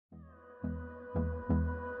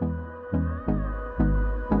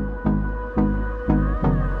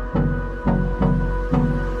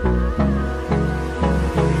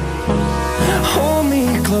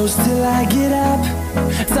close till I get up.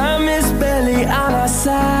 Time is barely on our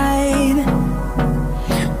side.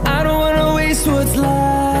 I don't wanna waste what's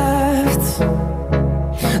left.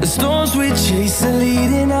 The storms we chase are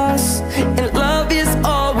leading us, and love is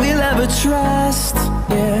all we'll ever trust.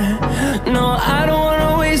 Yeah, no, I don't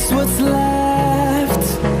wanna waste what's left.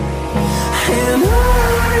 And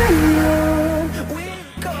on we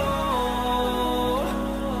go,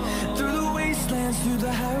 through the wastelands, through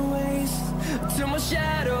the highways, till my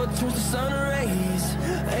shadow turns to sun rays.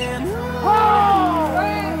 And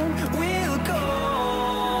on we'll go,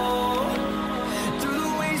 through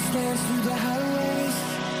the wastelands, through the highways,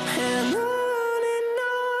 and on we'll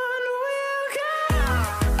go.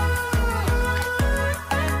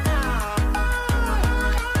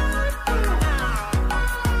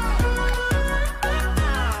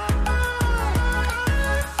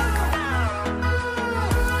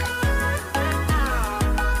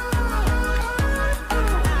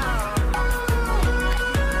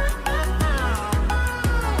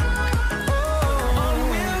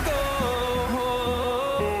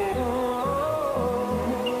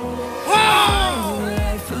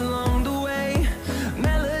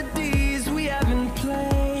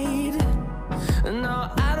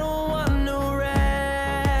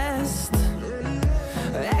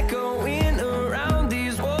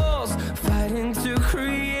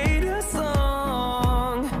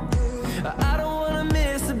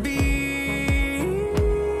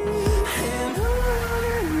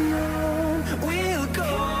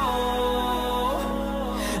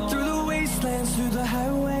 Through the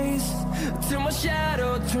highways, till my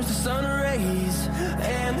shadow turns to sun rays.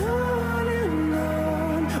 And on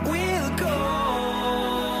we'll go,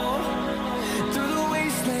 through the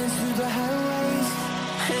wastelands, through the highways,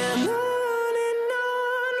 and on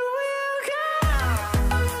we'll go.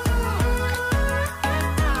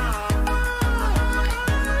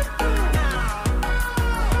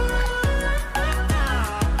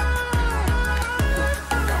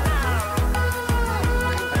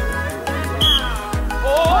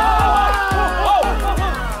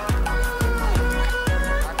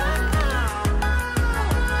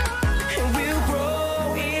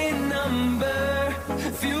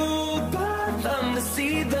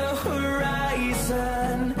 See the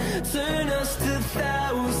horizon, turn us to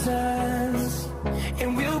thousands, and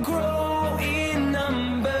we'll grow in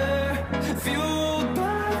number, fueled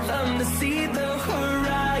by them to see the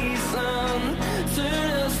horizon, turn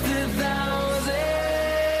us to thousands.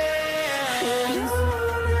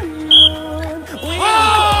 We'll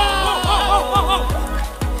go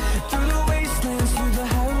through the wastelands, through the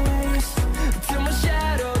highways, till my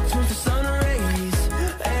shadow turns to sun rays.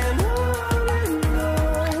 And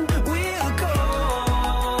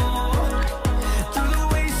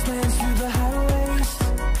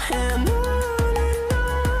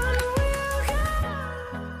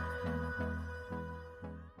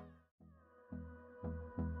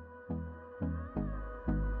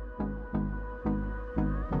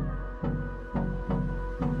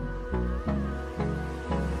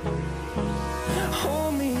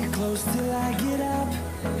hold me close till I get up.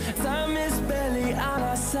 Time is barely on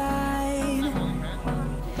our side.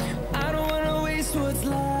 I don't wanna waste what's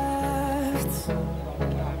left.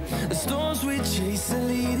 The storms we chase are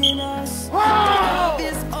leading us. Love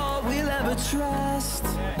is all we'll ever trust.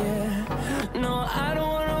 Yeah, no, I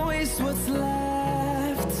don't wanna waste what's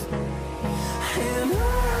left. And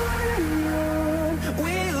on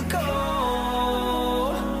we'll go,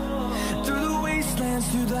 through the wastelands,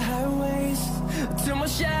 through the highways, till my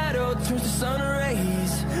shadow turns to sun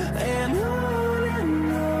rays. And on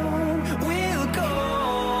we'll go,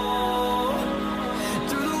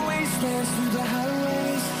 through the wastelands, through the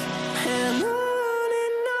highways, and on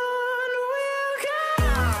we'll go.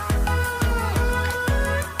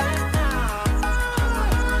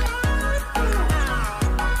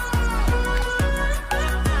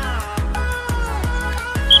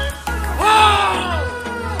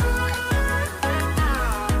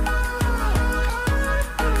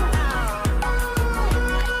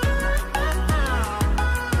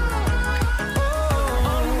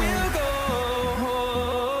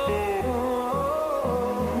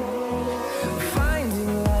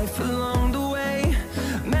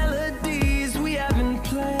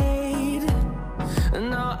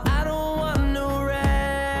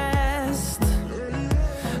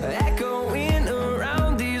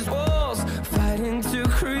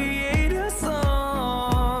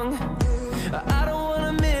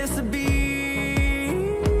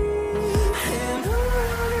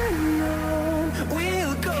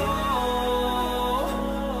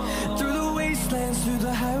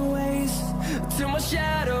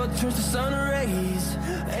 turns to sun rays.